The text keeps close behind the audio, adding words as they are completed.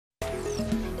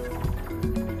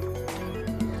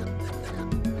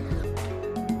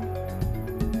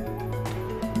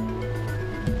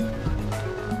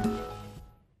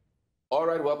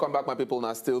right, welcome back, my people.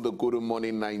 Now, still the Good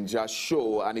Morning Naija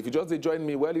show. And if you just join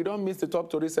me, well, you don't miss the top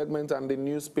story segment and the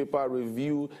newspaper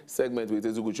review segment with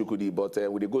Ezugu Chukudi. But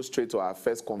we go straight to our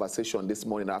first conversation this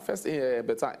morning. Our first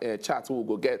better chat we will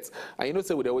go get. And you know,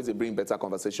 say we always bring better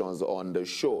conversations on the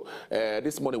show.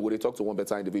 This morning, we talk to one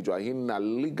better individual. He's a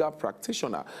legal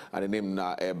practitioner, and the name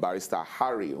is Barrister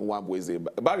Harry Nwabweze.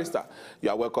 Barrister, you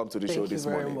are welcome to the show this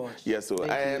morning. Much. Yes, so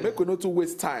make we not to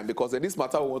waste time, because this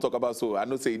matter we want to talk about, so I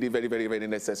know say it is very, very, very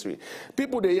necessary.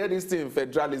 People, they hear this thing,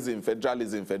 federalism. For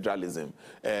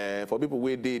people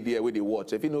where they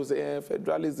watch, if you know say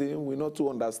federalism, we not to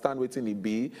understand what it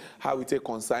be, how it take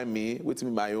consign me, with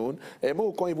me my own. We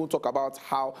can't even talk about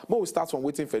how. We start from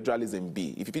what federalism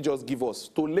be. If you just give us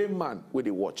to layman where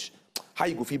they watch, how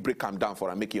you go feel break them down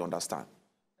for and make you understand.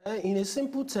 In a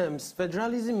simple terms,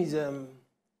 federalism is a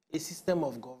system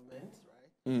of government,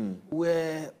 right?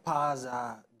 Where powers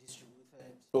are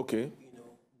distributed. Okay.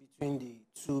 Between the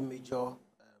two major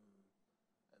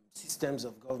systems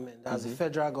of government, that's the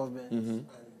federal government and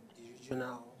the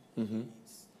regional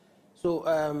units. So,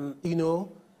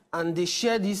 and they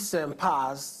share these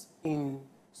powers in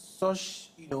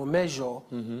such, measure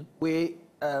where,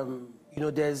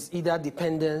 there's either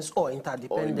dependence or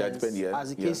interdependence,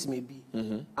 as the case may be.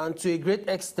 And to a great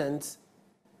extent,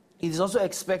 it is also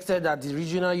expected that the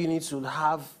regional units will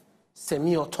have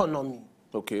semi-autonomy.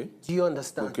 Okay. Do you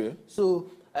understand? Okay.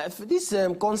 So, this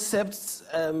concept,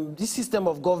 this system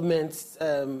of government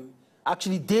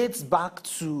actually dates back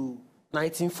to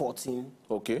 1914.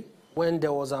 Okay. When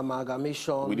there was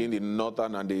amalgamation within the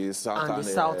northern and the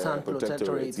southern,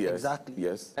 protectorate. Yes. Exactly.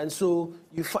 Yes. And so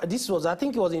this was, I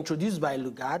think, it was introduced by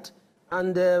Lugard.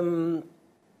 And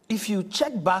if you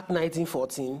check back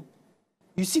 1914,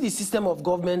 you see the system of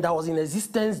government that was in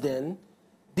existence then.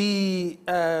 The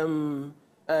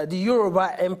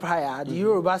Yoruba Empire, the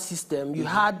Yoruba system, you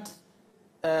had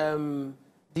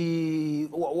the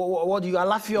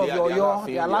Alaafin of Oyo,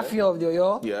 the Alaafin of the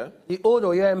Oyo, the old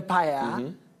Oyo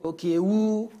Empire, okay,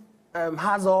 who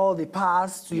has all the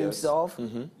powers to himself,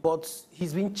 but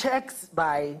he's been checked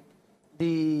by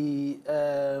the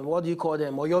what do you call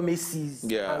them, Oyo Mesis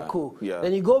and co.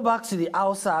 Then you go back to the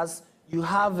Hausas, you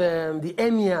have the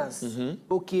emirs,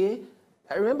 okay.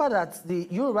 I remember that the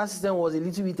Yoruba system was a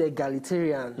little bit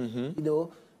egalitarian,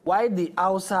 while the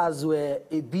Hausas were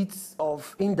a bit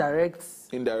of indirect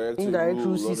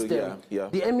rule system.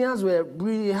 The emirs were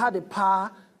really had a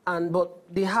power, but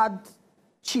they had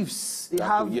chiefs. They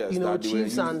have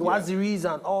chiefs and waziris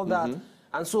and all that,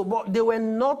 and so but they were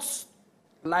not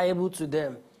liable to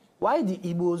them. While the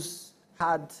Igbos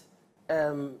had,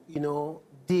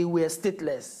 they were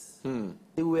stateless.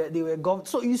 They were governed.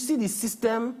 So you see, the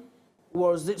system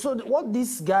was what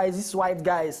these white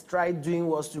guys tried doing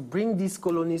was to bring these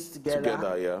colonies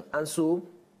together. And so,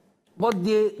 but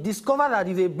they discovered that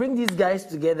if they bring these guys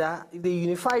together, if they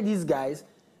unify these guys,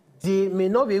 they may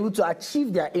not be able to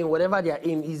achieve their aim, whatever their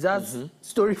aim is. That's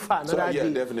story for another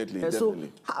day. Definitely. So,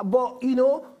 but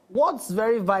what's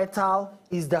very vital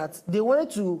is that they wanted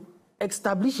to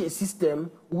establish a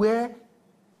system where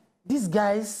these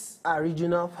guys are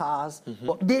regional powers,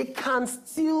 but they can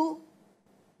still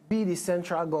be the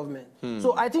central government.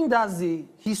 So I think that's the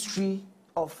history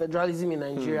of federalism in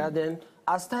Nigeria. Then,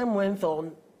 as time went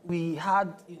on, we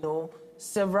had,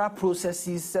 several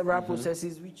processes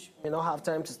which may not have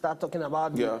time to start talking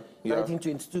about the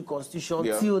 1922 Constitution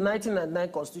till 1999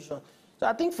 Constitution. So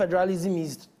I think federalism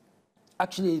is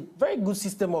actually a very good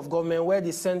system of government where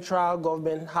the central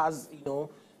government has,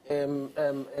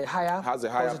 a higher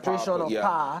concentration of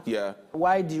power,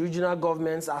 while the regional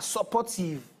governments are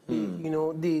supportive.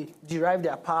 They derive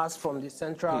their powers from the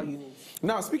central unit.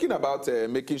 Now, speaking about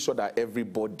making sure that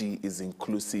everybody is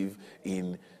inclusive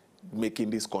in making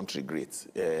this country great,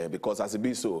 because as it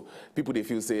be so, people they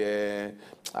feel say,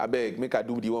 I beg, make I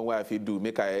do the one way I feel do,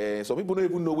 make I. Some people don't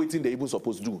even know what they even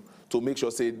supposed to do to make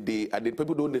sure say the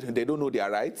people don't know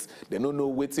their rights, they don't know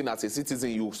what as a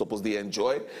citizen you supposed to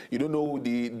enjoy, you don't know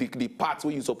the part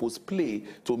where you supposed to play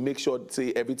to make sure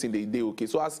say everything they do okay.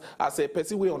 So as a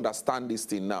person we understand this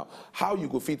thing now, how you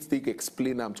go fit take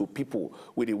explain them to people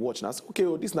when they watch now. Say, okay,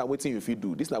 this is not what you feel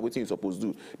do, this is not what you supposed to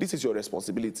do, this is your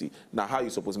responsibility. Now how you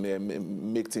supposed to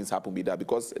make things happen with that,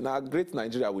 because now great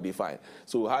Nigeria will define.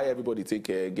 So how everybody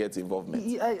gets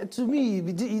involvement? To me,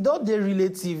 it's not the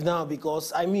relative now,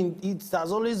 because I mean it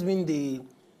has always been the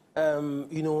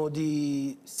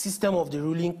the system of the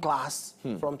ruling class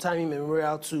from time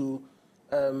immemorial to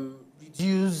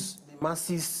reduce the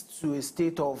masses to a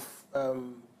state of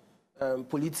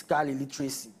political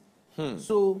illiteracy.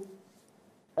 So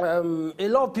a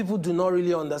lot of people do not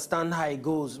really understand how it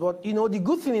goes. But, the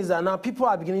good thing is that now people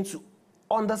are beginning to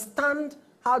understand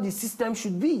how the system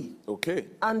should be. Okay.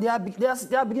 And they are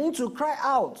beginning to cry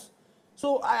out.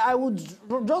 So I would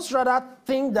just rather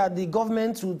think that the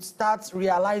government would start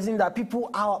realizing that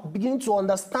people are beginning to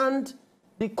understand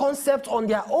the concept on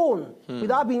their own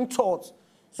without being taught.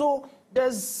 So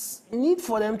there's need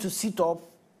for them to sit up.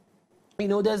 You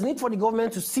know, there's need for the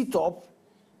government to sit up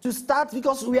to start,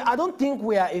 because I don't think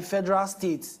we are a federal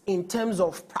state in terms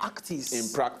of practice.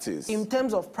 In practice. In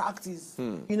terms of practice.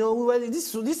 You know,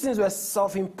 these things were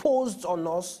self-imposed on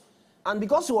us. And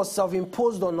because it was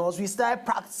self-imposed on us, we started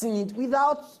practicing it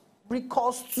without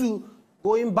recourse to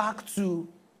going back to,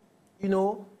 you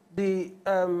know, the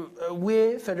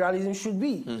way federalism should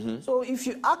be. So if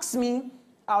you ask me,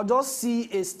 I'll just see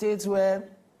a state where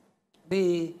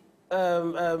the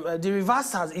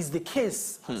reverse is the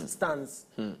case as it stands.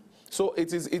 So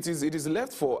it is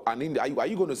left for are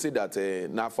you going to say that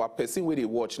now for a person where they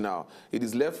watch now, it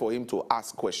is left for him to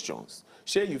ask questions?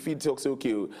 Share you feel talk say,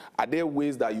 okay, are there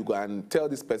ways that you can tell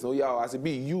this person, oh yeah, as it be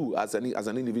you as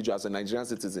an individual, as a Nigerian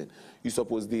citizen, you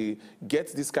suppose they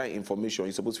get this kind of information.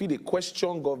 You suppose they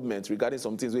question government regarding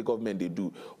some things where government they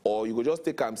do, or you go just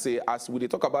take and say, as we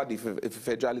talk about the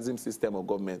federalism system of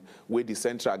government, where the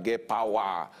central get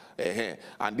power,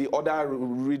 and the other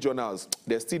regionals,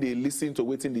 they still they listen to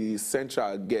waiting the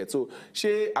central get. So,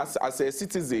 share as a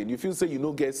citizen, you feel say you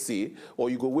no get say,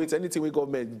 or you go wait anything where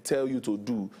government tell you to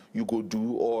do, you go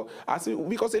do, or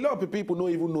because a lot of people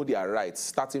don't even know their rights.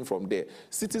 Starting from there,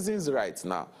 citizens' rights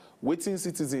now. Waiting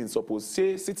citizens suppose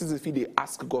say citizens feel they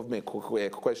ask government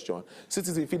question.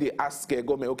 Citizens feel they ask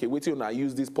government, okay, waiting on I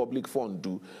use this public fund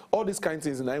do all these kind of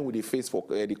things in line with the face for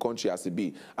the country as it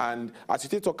be. And as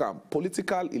you talk about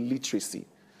political illiteracy,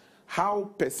 how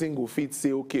person go fit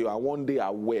say, okay, I one day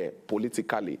aware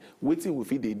politically, waiting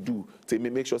with it they do to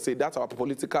make sure say that our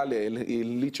political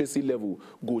illiteracy level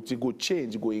go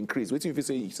change, go increase. Waiting if you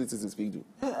say citizens feel do.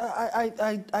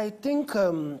 I think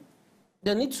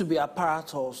there needs to be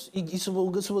apparatus. It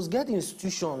was get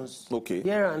institutions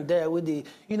here and there where they,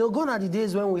 you know, gone are the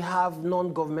days when we have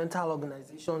non-governmental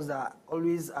organizations that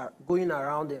always are going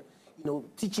around there, you know,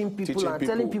 teaching people and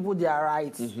telling people their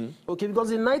rights. Okay, because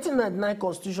the 1999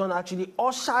 Constitution actually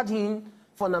ushered in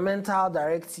fundamental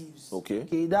directives.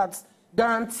 Okay, that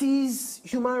guarantees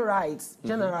human rights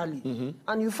generally.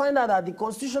 And you find out that the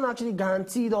Constitution actually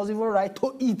guaranteed us even right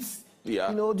to eat.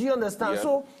 Yeah. You know, do you understand? Yeah.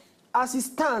 So, as it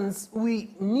stands,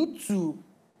 we need to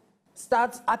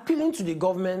start appealing to the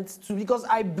government because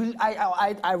I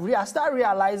start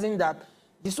realizing that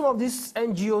some of these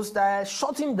NGOs are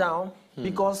shutting down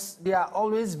because they are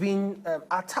always being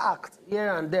attacked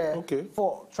here and there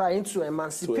for trying to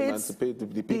emancipate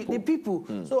the people.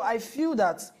 So I feel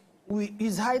that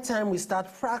it's high time we start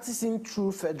practicing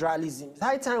true federalism. It's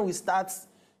high time we start,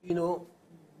 you know,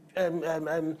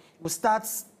 we start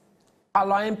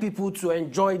allowing people to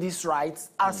enjoy these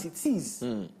rights as it is,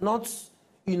 not,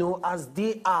 you know, as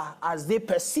they are, as they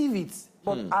perceive it,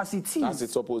 but as it is. As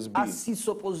it's supposed to be. As it's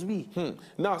supposed to be.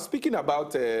 Now, speaking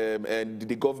about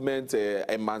the government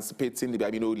emancipating,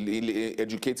 you know,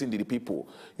 educating the people,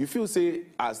 you feel, say,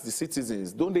 as the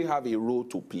citizens, don't they have a role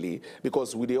to play?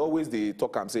 Because they always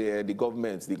talk and say, the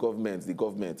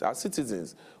government. As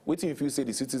citizens, what do you feel, say,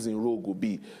 the citizen role would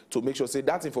be to make sure, say,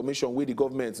 that information where the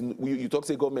government, you talk,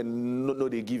 say, government, no,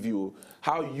 they give you,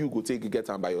 how you go take get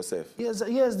them by yourself? Yes,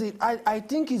 I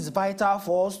think it's vital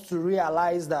for us to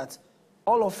realize that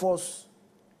all of us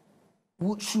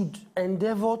should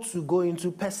endeavor to go into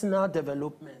personal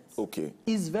development. Okay.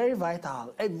 It's very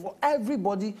vital.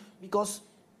 Everybody, because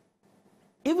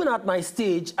even at my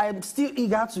stage, I'm still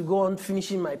eager to go on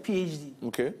finishing my PhD.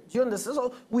 Okay. Do you understand?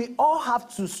 So we all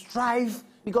have to strive,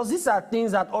 because these are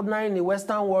things that ordinarily in the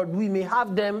Western world, we may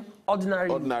have them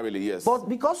ordinarily. Ordinarily, yes. But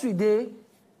because we did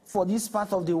for this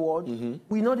part of the world,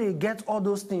 we know they get all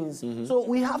those things. So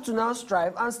we have to now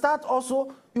strive and start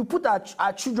also, you put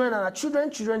our children and our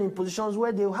children in positions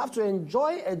where they will have to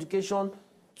enjoy education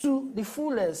to the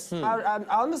fullest. I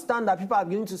understand that people are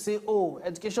beginning to say, oh,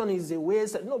 education is a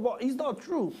waste. No, but it's not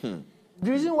true.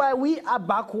 The reason why we are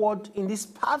backward in this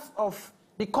part of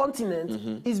the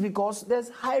continent is because there's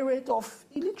high rate of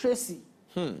illiteracy.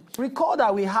 Recall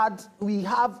that we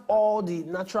have all the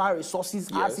natural resources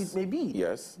as it may be.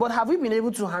 Yes. But have we been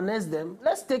able to harness them?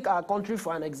 Let's take our country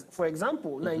for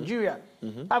example, Nigeria.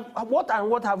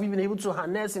 What have we been able to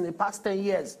harness in the past 10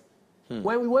 years?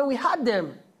 When we had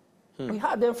them, we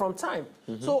had them from time.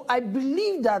 So I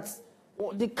believe that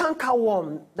the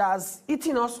cankerworm that's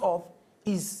eating us up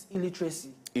is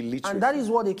illiteracy. And that is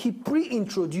what they keep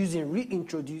reintroducing.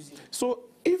 So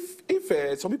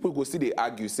if some people go see they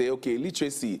argue, say, okay,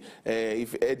 literacy,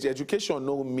 if education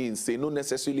no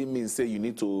necessarily means say you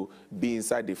need to be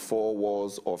inside the four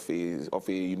walls of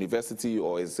a university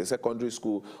or a secondary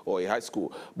school or a high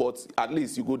school, but at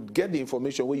least you could get the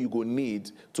information where you go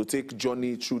need to take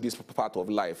journey through this part of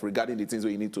life regarding the things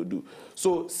that you need to do.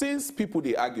 So since people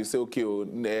they argue, say, okay,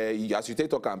 as you take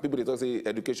talk, and people they talk say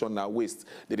education now waste,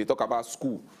 they talk about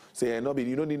school, say no,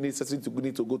 you don't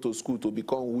need to go to school to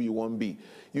become who you want to be.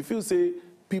 You feel say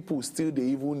people still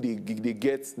they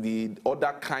get the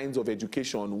other kinds of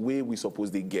education where we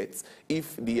suppose they get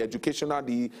if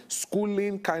the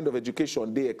schooling kind of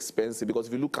education they expensive, because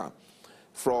if you look at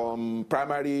from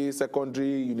primary,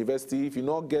 secondary, university, if you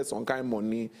not get some kind of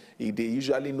money, they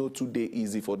usually know today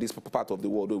easy for this part of the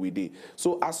world where we did.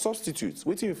 So as substitutes,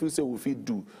 what do you feel say we fit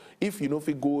do? If you know if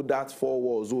we go that 4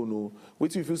 walls or no, what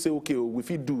do you feel say okay we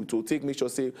fit do to make sure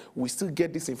say we still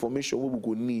get this information what we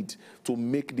go need to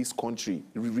make this country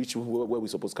reach where we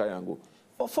supposed to carry and go?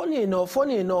 But funny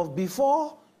enough,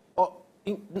 before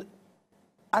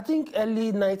I think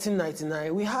early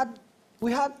 1999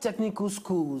 we had technical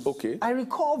schools. Okay. I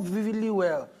recall vividly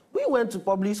well. We went to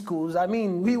public schools. I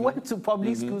mean, we went to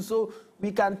public schools, so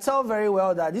we can tell very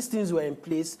well that these things were in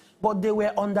place, but they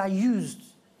were underused.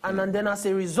 And then as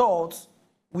a result,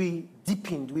 we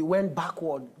deepened, we went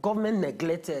backward. Government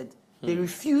neglected. They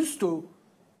refused to,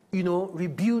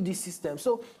 rebuild the system.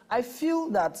 So I feel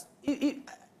that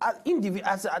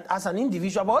as an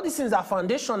individual, but all these things are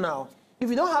foundational. If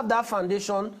you don't have that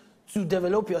foundation to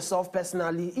develop yourself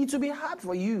personally, it will be hard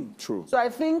for you. True. So I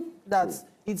think that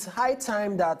it's high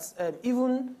time that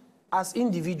even as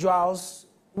individuals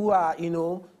who are,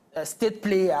 state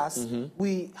players,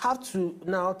 we have to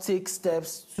now take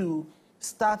steps to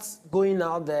start going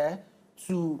out there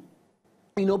to,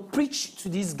 preach to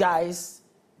these guys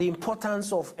the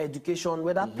importance of education,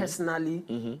 whether personally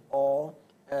or,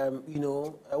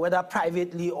 whether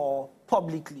privately or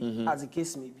publicly, as the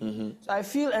case may be. So I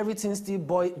feel everything still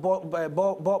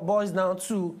boils down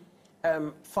to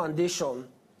foundation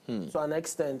to an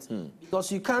extent,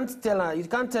 because you can't tell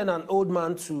an old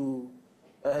man to.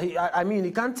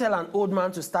 You can't tell an old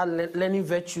man to start learning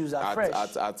virtues afresh.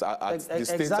 At the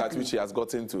state at which he has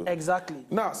gotten to. Exactly.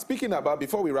 Now, speaking about,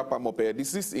 before we wrap up,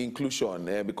 this is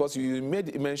inclusion, because you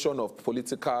made mention of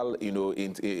political, being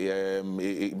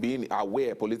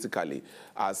aware politically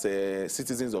as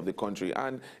citizens of the country,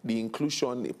 and the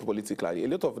inclusion politically. A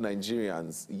lot of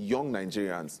Nigerians, young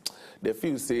Nigerians, they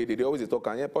feel, say, they always talk,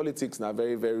 politics is a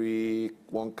very, very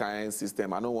one kind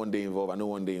system. I don't want to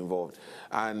involved.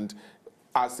 And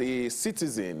as a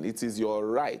citizen, it is your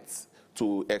right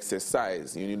to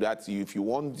exercise. That if you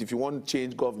want to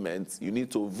change government, you need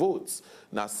to vote.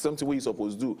 Now, something you're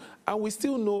supposed to do. And we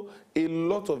still know a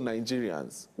lot of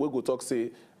Nigerians will go talk,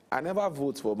 say, I never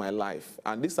vote for my life.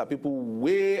 And these are people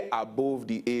way above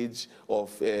the age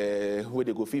of where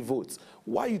they go fit vote.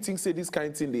 Why you think say this kind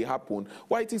of thing they happen?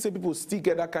 Why you think say people still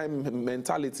get that kind of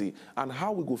mentality? And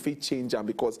how we go fit change them?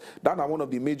 Because that are one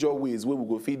of the major ways where we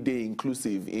go fit they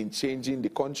inclusive in changing the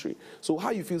country. So how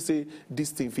you feel say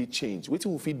this thing fit change? What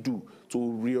will fit do to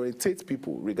reorientate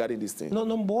people regarding this thing? No,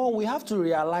 number one, we have to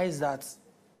realize that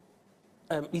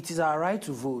it is our right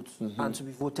to vote and to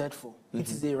be voted for. It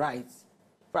is a right.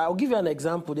 I'll give you an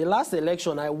example. The last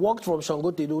election, I walked from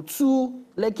Shangotedo to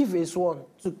Lekki Phase 1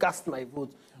 to cast my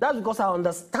vote. That's because I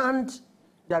understand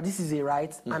that this is a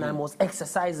right and I must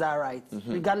exercise that right,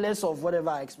 regardless of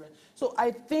whatever I experience. So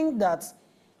I think that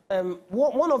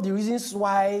one of the reasons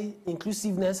why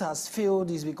inclusiveness has failed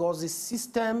is because the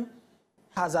system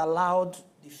has allowed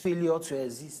the failure to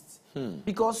exist.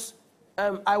 Because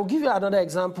I will give you another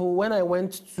example. When I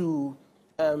went to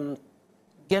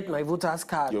get my voter's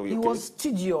card, it was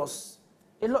tedious.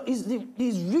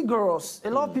 It's rigorous. A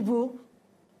lot of people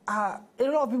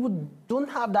don't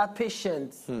have that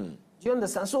patience. Do you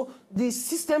understand? So the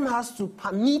system has to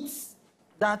permit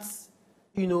that,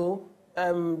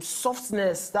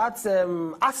 softness, that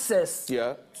access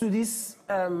to this,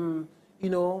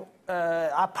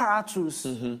 apparatus,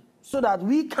 so that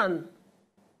we can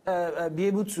be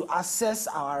able to assess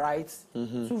our rights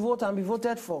to vote and be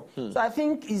voted for. So I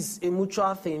think it's a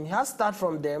mutual thing. It has to start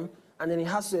from them, and then it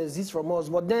has to exist from us.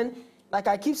 But then, like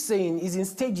I keep saying, it's in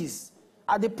stages.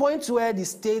 At the point where the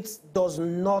state does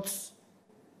not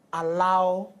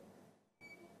allow,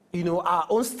 our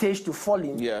own stage to fall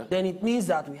in, then it means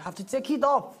that we have to take it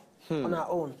up on our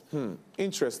own.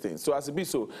 Interesting. So as it be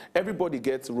so, everybody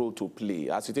gets role to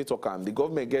play. As you take talk, the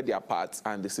government get their part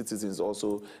and the citizens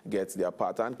also get their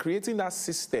part. And creating that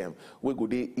system will go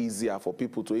be easier for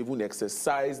people to even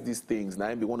exercise these things.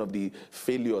 Now, be one of the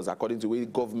failures according to the way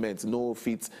government no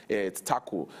fit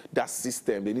tackle that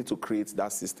system. They need to create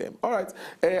that system. All right.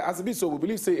 As it be so, we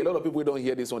believe say a lot of people don't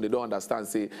hear this one, they don't understand.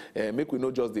 Say make we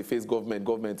not just the face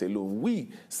government alone. We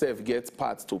self get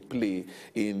parts to play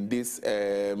in this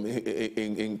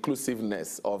inclusiveness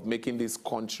of making this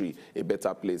country a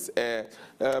better place.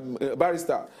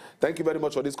 Barrister, thank you very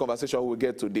much for this conversation we'll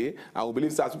get today. And we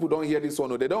believe that people don't hear this one,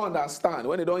 or they don't understand.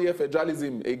 When they don't hear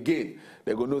federalism again,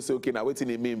 they're going to say, okay, now waiting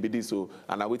it mean be this, so,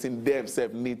 and now waiting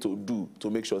themselves need to do to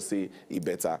make sure say it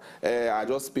better. I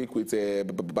just speak with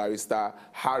Barrister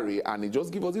Harry, and he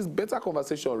just give us this better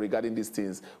conversation regarding these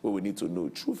things where we need to know.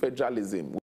 True federalism.